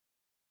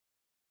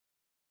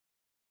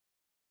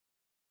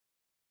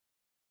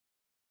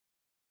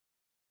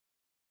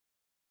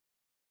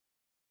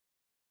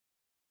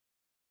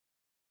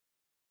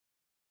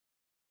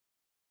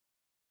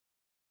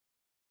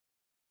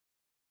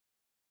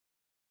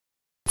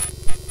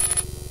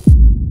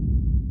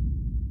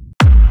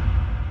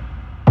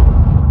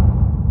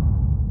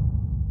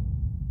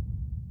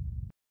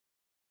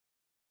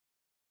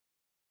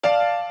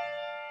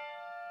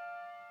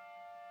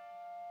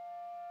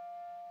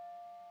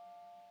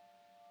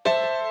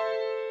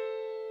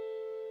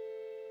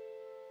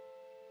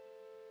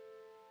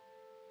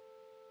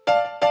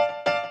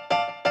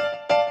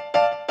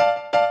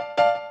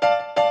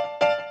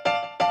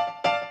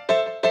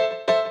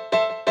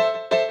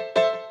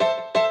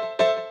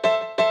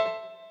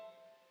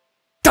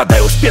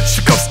Tadeusz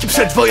Pietrzykowski,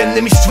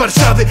 przedwojenny mistrz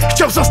Warszawy.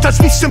 Chciał zostać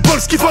mistrzem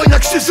Polski, wojna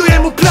krzyżuje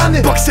mu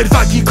plany. Bokser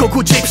wagi,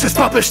 koguciej przez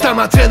papę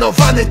sztama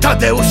trenowany.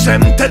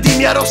 Tadeuszem,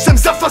 Teddym, Jaroszem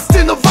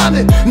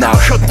zafascynowany. Na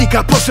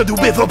ochotnika poszedł,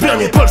 by w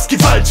obronie Polski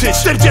walczyć.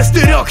 40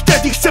 rok,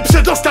 Teddy chce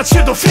przedostać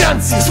się do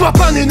Francji.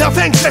 Złapany na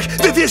Węgrzech,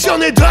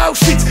 wywieziony do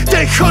Auschwitz.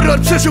 Ten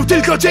horror przeżył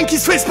tylko dzięki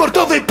swej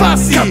sportowej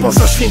pasji. Kapo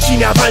z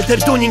Oświęcimia, Walter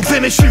Dunning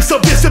wymyślił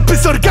sobie, żeby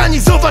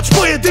zorganizować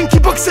pojedynki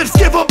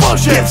bokserskie w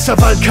obozie. Pierwsza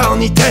walka,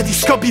 on i Teddy,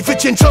 szkobi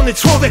wycieńczony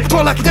człowiek.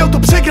 Polak miał tu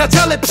przegrać,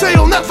 ale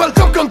przejął nad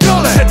walką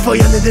kontrolę.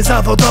 Przedwojenny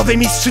zawodowy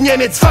mistrz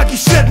Niemiec, wagi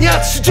średnia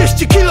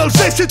 30 kilo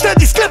lżejszy,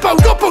 Teddy sklepał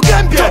go po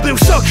gębie. To był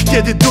szok,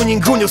 kiedy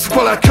Dunning uniósł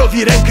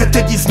Polakowi rękę.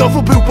 Teddy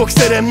znowu był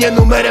bokserem, nie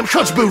numerem,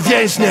 choć był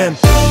więźniem.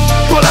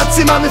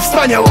 Polacy, mamy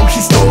wspaniałą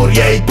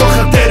historię i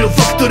bohaterów,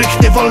 o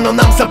których nie wolno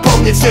nam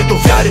zapomnieć. Nie do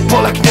wiary,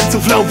 Polak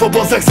Niemców lał w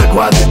obozach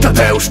zagłady.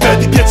 Tadeusz,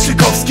 Teddy,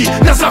 Pietrzykowski,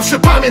 na zawsze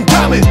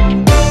pamiętamy.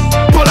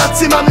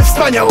 Polacy, mamy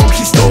wspaniałą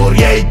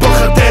historię i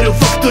bohaterów,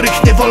 o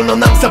których nie wolno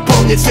nam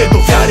zapomnieć. Nie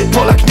do wiary,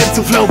 Polak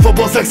Niemców lał w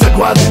obozach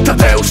zagłady.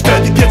 Tadeusz,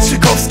 Teddy,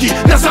 Pietrzykowski,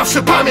 na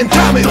zawsze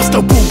pamiętamy.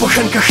 Dostał pół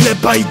bochenka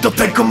chleba i do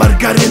tego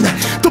margarynę.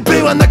 To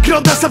była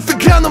nagroda za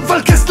wygraną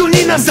walkę z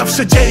Duninem.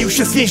 Zawsze dzielił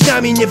się z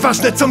więźniami,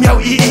 nieważne co miał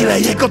i ile.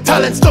 Jego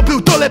talent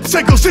zdobył do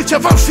lepszego życia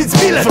w Auschwitz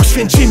bilet. W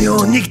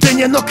Oświęcimiu nigdy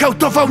nie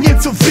nokautował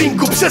Niemców w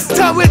ringu. Przez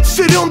całe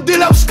 3 rundy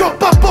lał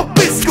szkopa po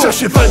pysku. W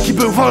czasie walki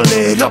był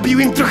wolny, robił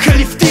im trochę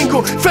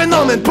liftingu.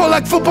 Fenomen,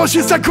 Polak w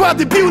obozie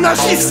zagłady bił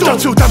nazistów.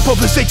 Toczył tam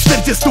powyżej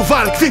 40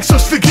 walk,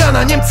 większość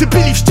wygrana. Niemcy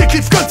byli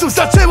wściekli, w końcu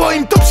zaczęło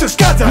im to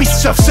przeszkadzać.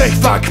 Mistrza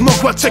Wszechwag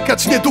mogła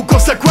czekać niedługo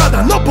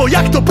zagłada. No bo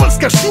jak to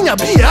polska świnia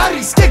bije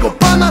aryjskiego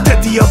pana.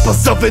 Teddy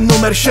obozowy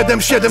numer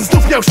 77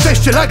 znów miał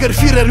szczęście.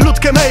 Lagerführer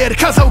Ludkemeyer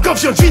kazał go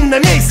wziąć w inne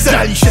miejsce.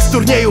 Zrali się z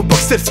turnieju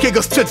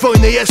bokserskiego sprzed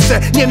wojny jeszcze.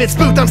 Niemiec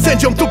był tam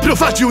sędzią, tu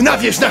prowadził na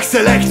wieźniach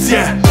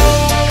selekcję.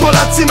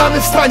 Polacy,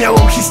 mamy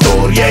wspaniałą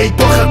historię i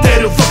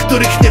bohaterów, o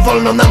których nie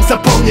wolno nam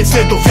zapomnieć.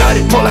 Nie do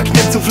wiary, Polak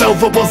Niemców lał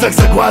w obozach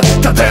zagłady.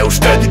 Tadeusz,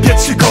 Teddy,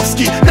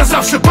 Pietrzykowski, na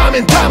zawsze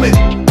pamiętamy.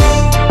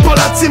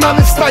 Polacy,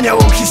 mamy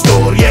wspaniałą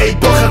historię i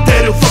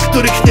bohaterów, o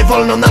których nie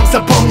wolno nam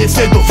zapomnieć.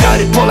 Nie do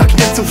wiary, Polak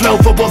Niemców lał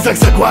w obozach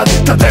zagłady.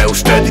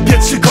 Tadeusz, Teddy,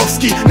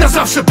 Pietrzykowski, na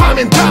zawsze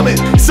pamiętamy.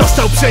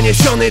 Został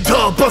przeniesiony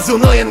do obozu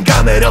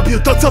Neuengamme. Robił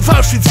to co w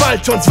Auschwitz,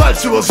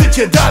 walczył o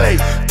życie dalej.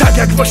 Tak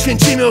jak w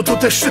Oświęcimiu, tu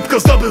też szybko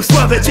zdobył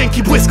sławę.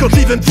 Dzięki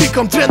błyskotliwym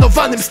trikom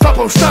trenowanym z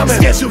papą sztamem.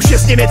 Zmierzył się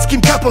z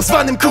niemieckim kapo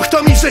zwanym kuchtą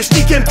i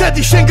rzeźnikiem.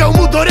 Teddy sięgał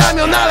mu do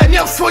ramion, ale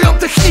miał swoją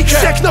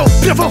technikę. Seknął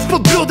prawą w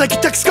podbródek i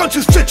tak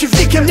skończył z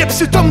przeciwnikiem.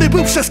 Nieprzytomny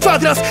był przez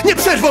kwadrans, nie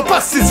przerwał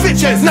pasy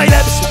zwycięstw.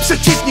 Najlepszy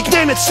przeciwnik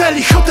Niemiec,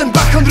 Shelley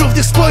Hottenbach. On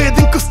również w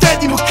pojedynku z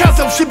Teddym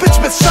okazał się być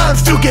bez szans.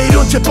 W drugiej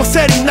rundzie po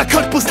serii na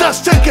korpus na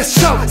szczękę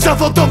strzał.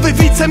 Zawodowy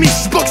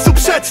wicemistrz boksu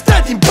przed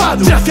Teddym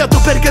padł. Trafia do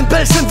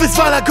Bergen-Belsen,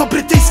 wyzwala go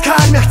brytyjska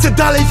armia. Chce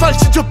dalej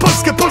walczyć o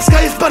Polskę,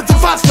 Polska jest bardzo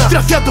ważna.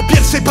 Trafia do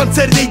pierwszej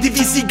pancernej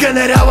dywizji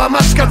generała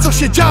Maczka. Co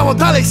się działo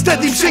dalej z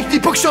Teddym,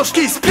 sięgnij po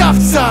książki i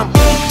sprawdź sam.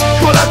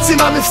 Polacy,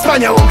 mamy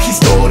wspaniałą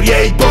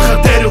historię i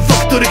bohaterów,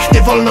 o których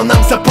nie wolno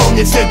nam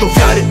zapomnieć. Nie do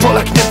wiary,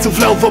 Polak Niemców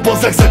lał w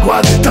obozach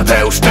zagłady.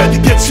 Tadeusz,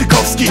 Teddy,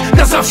 Pietrzykowski,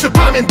 na zawsze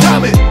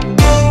pamiętamy.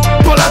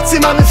 Polacy,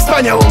 mamy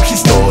wspaniałą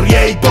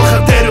historię i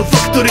bohaterów,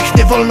 o których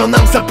nie wolno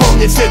nam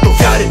zapomnieć. Nie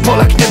do wiary,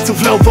 Polak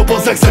Niemców lał w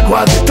obozach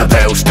zagłady.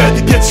 Tadeusz,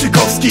 Teddy,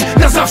 Pietrzykowski,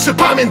 na zawsze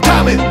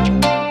pamiętamy.